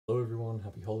everyone,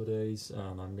 happy holidays,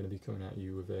 and I'm going to be coming at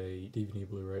you with a DVD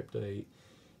Blu-ray update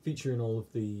featuring all of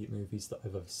the movies that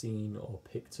I've ever seen or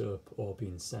picked up or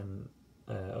been sent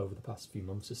over the past few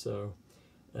months or so.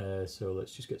 So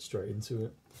let's just get straight into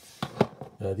it.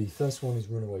 The first one is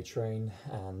Runaway Train,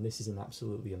 and this is an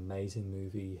absolutely amazing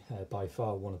movie, by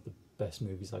far one of the best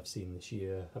movies I've seen this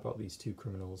year, about these two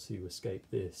criminals who escape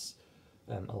this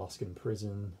Alaskan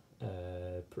prison,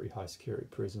 pretty high security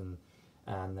prison,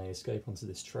 and they escape onto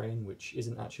this train which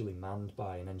isn't actually manned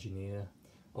by an engineer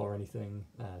or anything,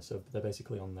 so they're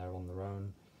basically on their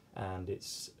own, and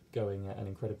it's going at an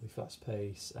incredibly fast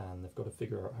pace and they've got to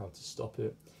figure out how to stop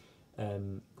it.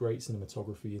 Great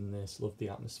cinematography in this, love the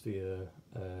atmosphere,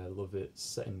 love it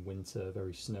set in winter,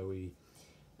 very snowy,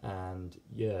 and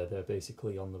yeah, they're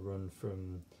basically on the run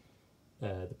from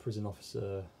the prison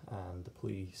officer and the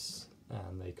police,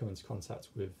 and they come into contact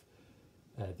with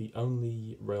the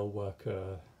only rail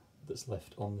worker that's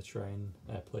left on the train,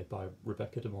 played by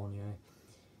Rebecca De Mornay,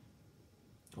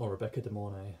 I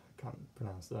can't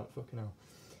pronounce that, fucking hell.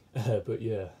 But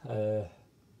yeah,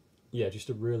 just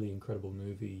a really incredible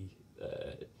movie.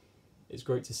 It's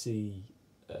great to see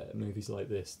movies like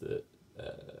this that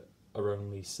are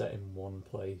only set in one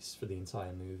place for the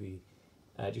entire movie.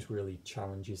 It just really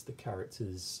challenges the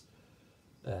characters'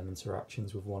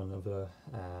 interactions with one another,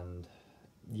 and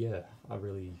yeah, I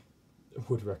really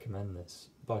would recommend this.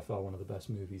 By far one of the best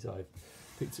movies I've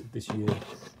picked up this year.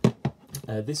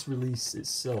 This release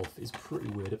itself is pretty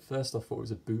weird. At first I thought it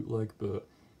was a bootleg, but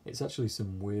it's actually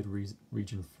some weird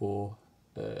Region 4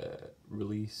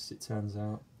 release, it turns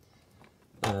out.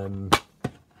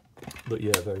 But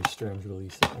yeah, very strange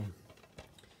release, that one.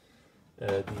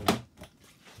 The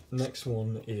next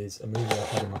one is a movie I've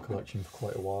had in my collection for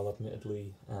quite a while,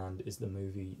 admittedly, and is the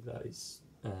movie that is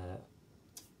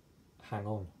Hang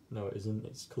On. No, it isn't,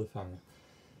 it's Cliffhanger.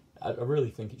 I really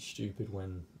think it's stupid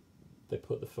when they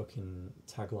put the fucking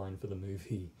tagline for the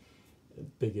movie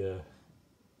bigger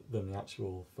than the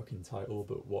actual fucking title,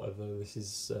 but whatever. This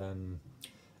is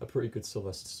a pretty good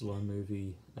Sylvester Stallone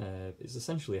movie. It's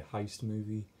essentially a heist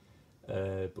movie,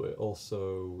 but it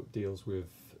also deals with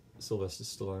Sylvester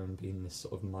Stallone being this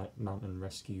sort of mountain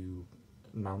rescue,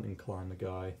 mountain climber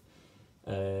guy,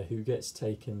 who gets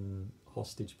taken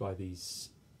hostage by these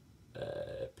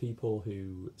people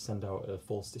who send out a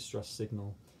false distress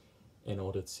signal in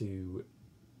order to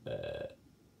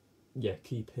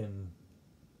keep him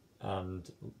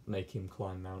and make him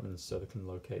climb mountains so they can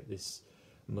locate this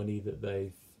money that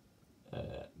they've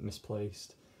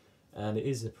misplaced. And it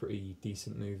is a pretty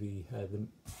decent movie. The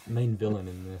main villain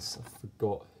in this, I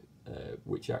forgot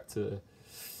what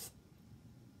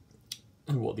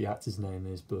the actor's name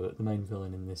is, but the main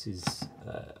villain in this is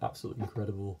absolutely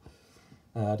incredible.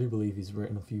 I do believe he's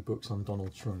written a few books on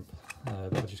Donald Trump,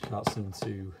 but I just can't seem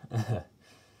to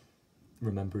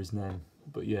remember his name.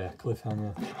 But yeah,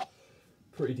 Cliffhanger,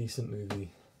 pretty decent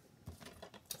movie.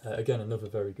 Again, another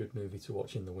very good movie to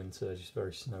watch in the winter, just a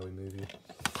very snowy movie.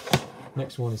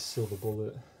 Next one is Silver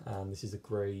Bullet, and this is a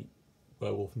great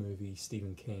werewolf movie,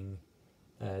 Stephen King.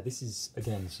 This is,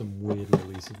 again, some weird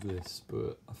release of this,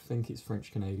 but I think it's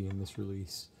French-Canadian, this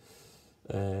release.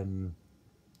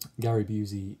 Gary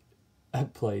Busey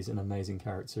plays an amazing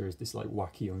character as this like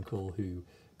wacky uncle who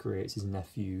creates his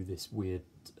nephew this weird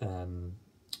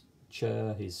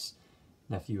chair. His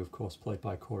nephew, of course, played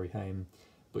by Corey Haim,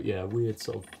 but yeah, weird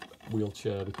sort of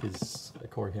wheelchair because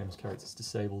Corey Haim's character's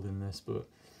disabled in this. But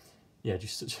yeah,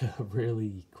 just such a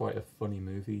really quite a funny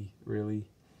movie, really.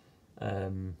 I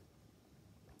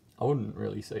wouldn't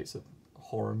really say it's a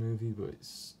horror movie, but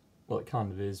it's, well, it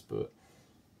kind of is, but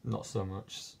not so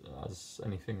much as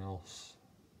anything else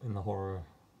in the horror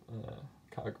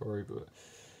category. But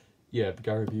yeah,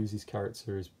 Gary Busey's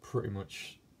character is pretty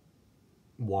much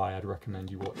why I'd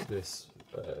recommend you watch this.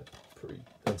 Pretty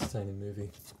entertaining movie.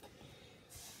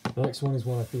 The next one is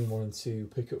one I've been wanting to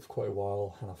pick up for quite a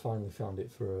while, and I finally found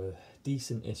it for a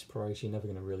decent-ish price. You're never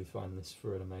going to really find this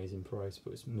for an amazing price,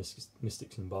 but it's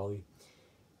Mystics in Bali.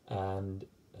 And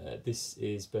this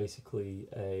is basically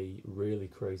a really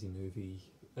crazy movie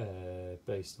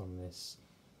based on this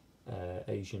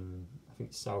Asian, I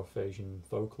think South Asian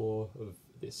folklore of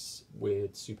this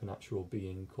weird supernatural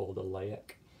being called a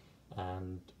Layak.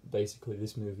 And basically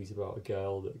this movie's about a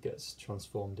girl that gets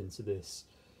transformed into this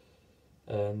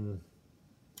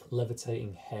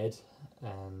levitating head,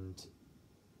 and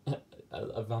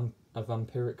a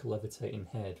vampiric levitating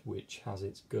head which has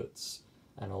its guts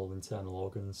and all internal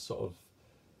organs sort of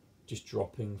just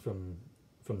dropping from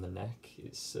the neck.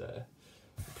 It's a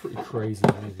pretty crazy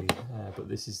movie, but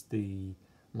this is the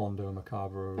Mondo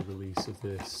Macabro release of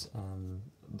this, and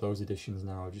those editions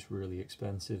now are just really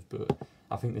expensive, but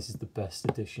I think this is the best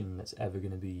edition that's ever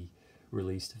going to be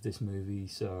released of this movie.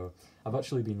 So I've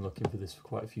actually been looking for this for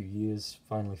quite a few years,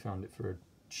 finally found it for a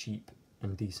cheap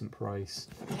and decent price.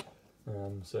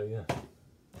 So yeah.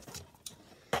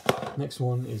 Next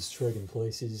one is Trading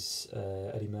Places,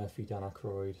 Eddie Murphy, Dan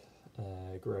Aykroyd,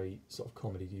 great sort of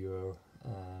comedy duo.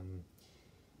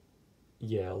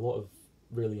 Yeah, a lot of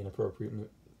really inappropriate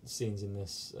scenes in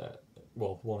this,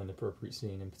 well, one inappropriate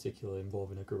scene in particular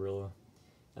involving a gorilla.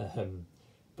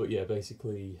 But yeah,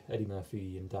 basically Eddie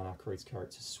Murphy and Dan Aykroyd's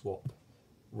characters swap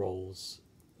roles,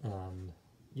 and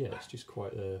yeah, it's just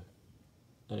quite an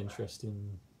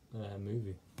interesting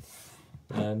movie.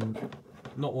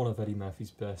 Not one of Eddie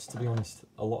Murphy's best, to be honest.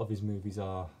 A lot of his movies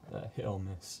are hit or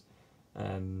miss.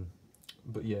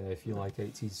 But yeah, if you like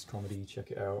 80s comedy,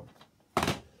 check it out.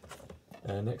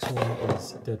 Next one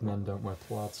is Dead Men Don't Wear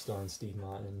Plaid, starring Steve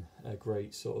Martin. A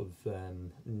great sort of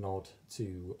nod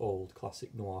to old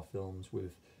classic noir films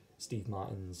with Steve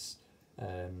Martin's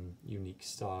unique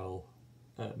style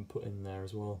put in there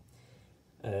as well.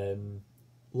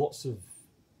 Lots of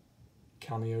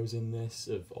cameos in this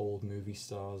of old movie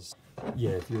stars.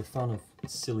 Yeah, if you're a fan of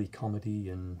silly comedy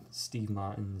and Steve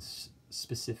Martin's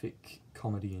specific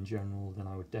comedy in general, then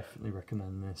I would definitely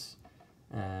recommend this.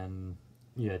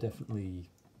 Yeah, definitely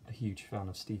a huge fan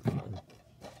of Steve Martin.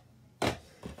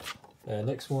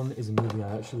 Next one is a movie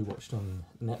I actually watched on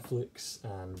Netflix,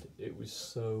 and it was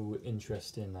so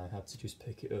interesting I had to just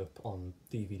pick it up on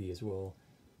DVD as well.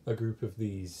 A group of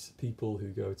these people who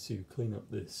go to clean up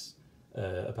this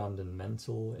abandoned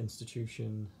mental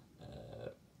institution,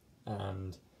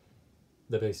 and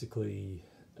they basically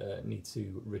need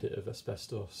to rid it of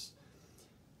asbestos.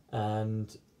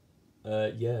 And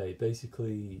yeah,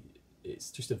 basically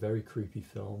it's just a very creepy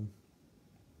film.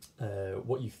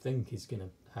 What you think is going to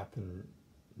happen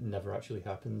never actually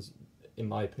happens, in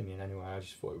my opinion anyway. I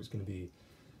just thought it was going to be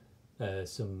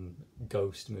some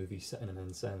ghost movie set in an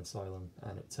insane asylum,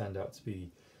 and it turned out to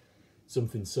be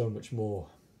something so much more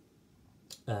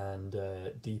and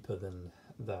deeper than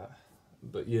that.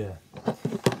 But yeah,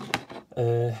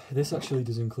 this actually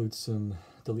does include some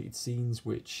deleted scenes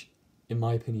which, in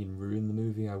my opinion, ruin the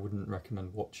movie. I wouldn't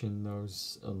recommend watching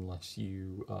those unless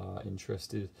you are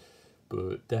interested,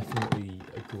 but definitely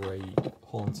a great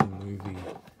haunting movie.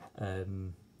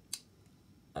 And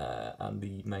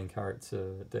the main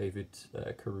character, David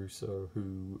Caruso,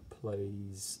 who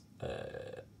plays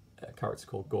a character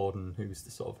called Gordon, who's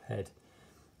the sort of head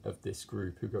of this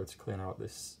group who go to clean out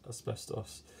this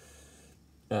asbestos.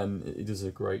 He does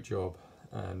a great job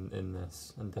in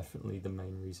this, and definitely the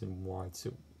main reason why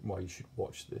you should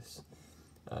watch this.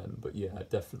 But yeah,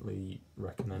 definitely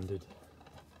recommended.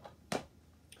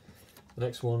 The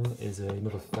next one is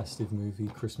another festive movie,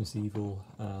 Christmas Evil.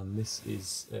 This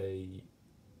is a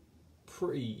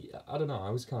pretty, I don't know, I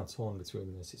was kind of torn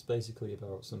between this. It's basically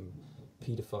about some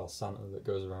paedophile Santa that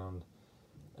goes around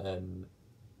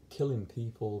killing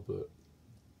people, but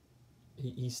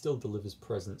he still delivers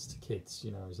presents to kids,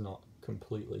 you know, he's not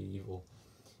completely evil.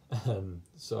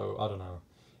 So, I don't know,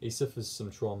 he suffers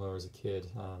some trauma as a kid,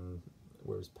 and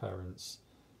where his parents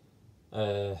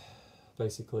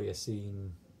basically are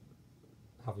seen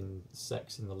having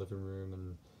sex in the living room,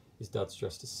 and his dad's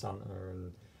dressed as Santa,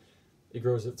 and he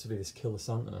grows up to be this killer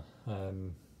Santa.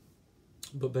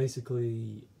 But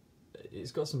basically,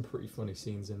 it's got some pretty funny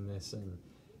scenes in this, and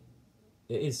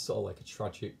it is sort of like a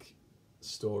tragic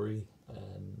story.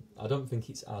 I don't think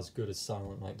it's as good as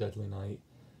Silent Night, Deadly Night,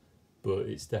 but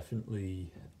it's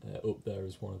definitely up there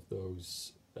as one of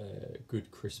those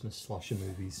good Christmas slasher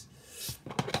movies.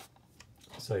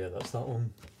 So yeah, that's that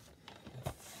one.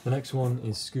 The next one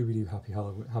is Scooby-Doo Happy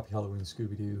Halloween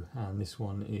Scooby-Doo, and this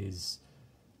one is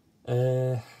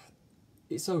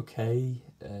it's okay.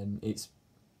 It's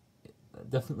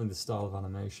definitely, the style of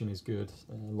animation is good.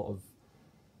 A lot of,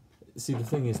 see, the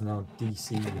thing is now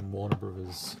DC and Warner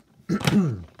Brothers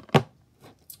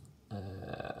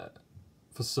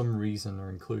for some reason are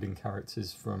including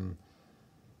characters from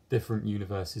different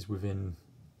universes within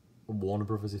Warner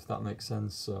Brothers, if that makes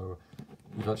sense. So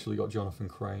you've actually got Jonathan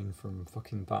Crane from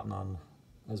fucking Batman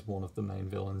as one of the main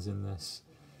villains in this,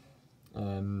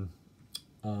 and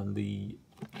the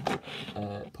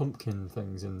pumpkin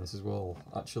things in this as well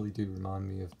actually do remind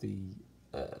me of the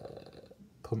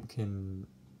pumpkin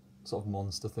sort of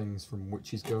monster things from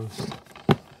Witch's Ghost.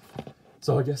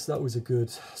 So I guess that was a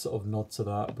good sort of nod to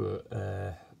that, but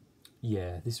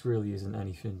yeah, this really isn't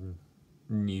anything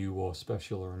new or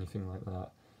special or anything like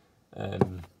that.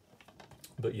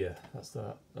 But yeah, that's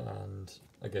that, and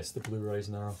I guess the Blu-rays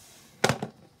now.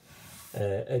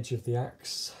 Edge of the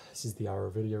Axe, this is the Arrow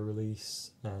video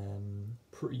release.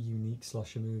 Pretty unique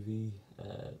slasher movie,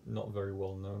 not a very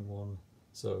well known one,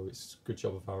 so it's a good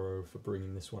job of Arrow for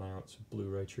bringing this one out to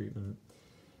Blu-ray treatment.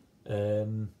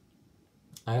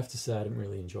 I have to say I didn't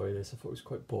really enjoy this. I thought it was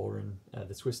quite boring.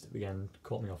 The twist at the end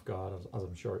caught me off guard, as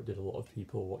I'm sure it did a lot of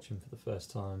people watching for the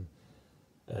first time.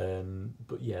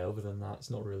 But yeah, other than that, it's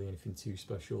not really anything too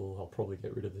special. I'll probably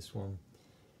get rid of this one.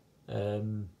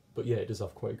 But yeah, it does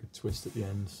have quite a good twist at the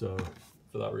end, so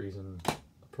for that reason, I'd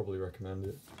probably recommend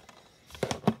it.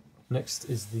 Next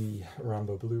is the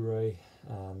Rambo Blu-ray,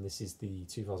 and this is the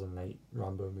 2008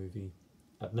 Rambo movie.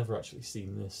 I'd never actually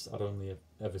seen this. I'd only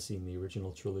ever seen the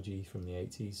original trilogy from the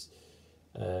 80s.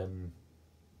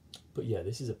 But yeah,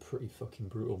 this is a pretty fucking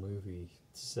brutal movie,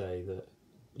 to say that,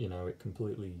 you know, it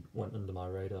completely went under my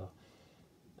radar.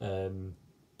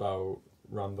 About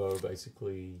Rambo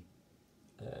basically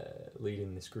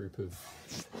leading this group of,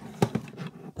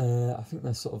 I think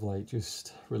they're sort of like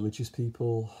just religious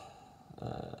people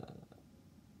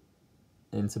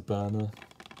into Burma,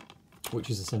 which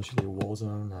is essentially a war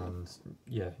zone, and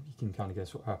yeah, you can kind of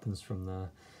guess what happens from there.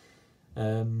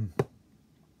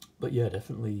 But yeah,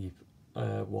 definitely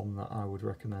one that I would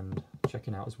recommend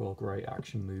checking out as well. Great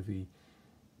action movie,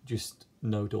 just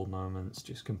no dull moments,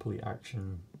 just complete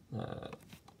action.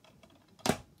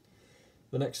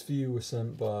 The next few were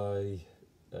sent by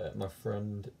my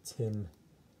friend Tim,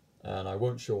 and I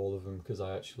won't show all of them because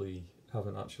I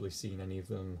haven't actually seen any of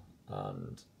them,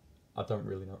 and I don't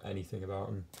really know anything about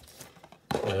them.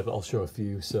 But I'll show a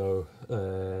few. So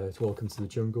it's Welcome to the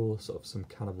Jungle, sort of some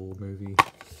cannibal movie.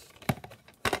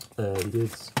 He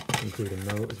did include a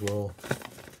note as well.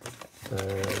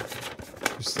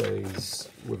 Which says,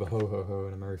 with a ho ho ho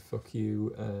and a merry fuck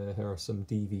you, here are some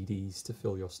DVDs to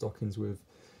fill your stockings with.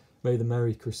 May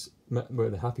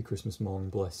the happy Christmas morn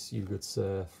bless you, good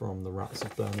sir, from the rats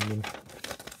of Birmingham.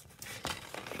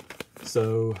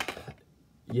 So,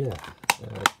 yeah,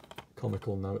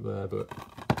 comical note there, but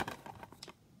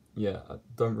yeah, I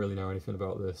don't really know anything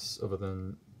about this other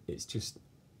than it's just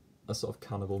a sort of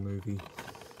cannibal movie.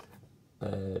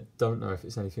 Don't know if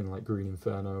it's anything like Green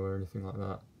Inferno or anything like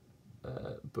that,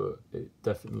 but it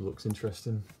definitely looks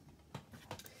interesting.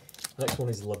 Next one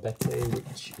is La Bête,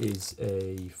 which is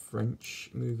a French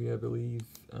movie, I believe,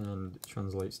 and it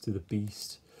translates to The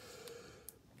Beast.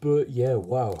 But yeah,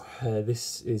 wow,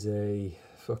 this is a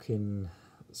fucking,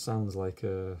 sounds like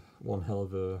one hell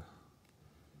of a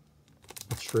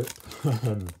trip.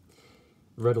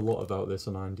 Read a lot about this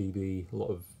on IMDb, a lot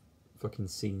of fucking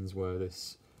scenes where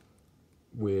this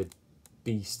weird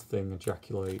beast thing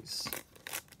ejaculates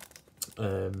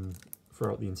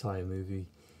throughout the entire movie.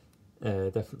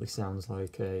 Definitely sounds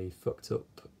like a fucked up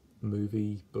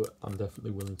movie, but I'm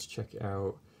definitely willing to check it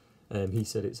out. He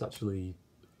said it's actually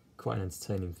quite an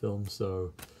entertaining film,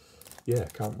 so yeah,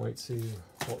 can't wait to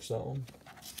watch that one.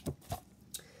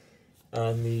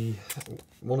 And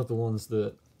one of the ones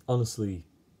that, honestly,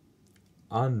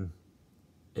 I'm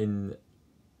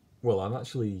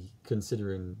actually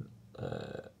considering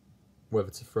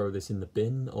whether to throw this in the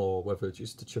bin or whether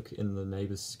just to chuck it in the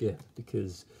neighbour's skip,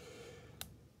 because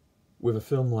with a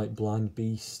film like Blind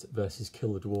Beast versus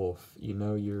Killer Dwarf, you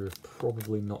know you're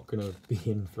probably not going to be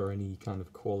in for any kind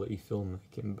of quality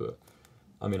filmmaking, but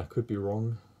I mean, I could be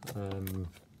wrong.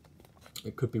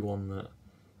 It could be one that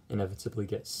inevitably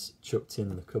gets chucked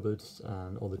in the cupboard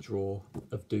or the drawer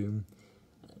of doom,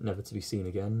 never to be seen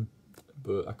again,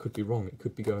 but I could be wrong. It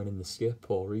could be going in the skip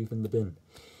or even the bin.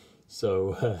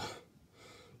 So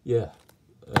yeah,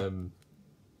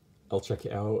 I'll check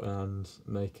it out and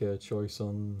make a choice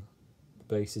on the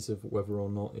basis of whether or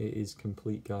not it is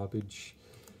complete garbage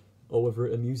or whether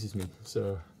it amuses me.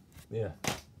 So yeah,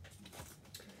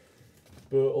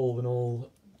 but all in all,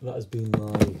 that has been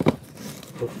my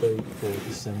update for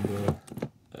December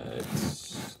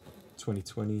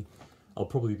 2020. I'll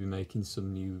probably be making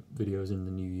some new videos in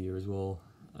the new year as well,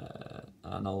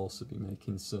 and I'll also be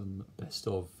making some best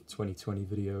of 2020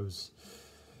 videos.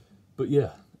 But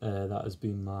yeah, that has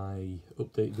been my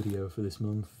update video for this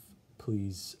month.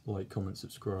 Please like, comment,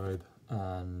 subscribe,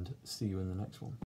 and see you in the next one.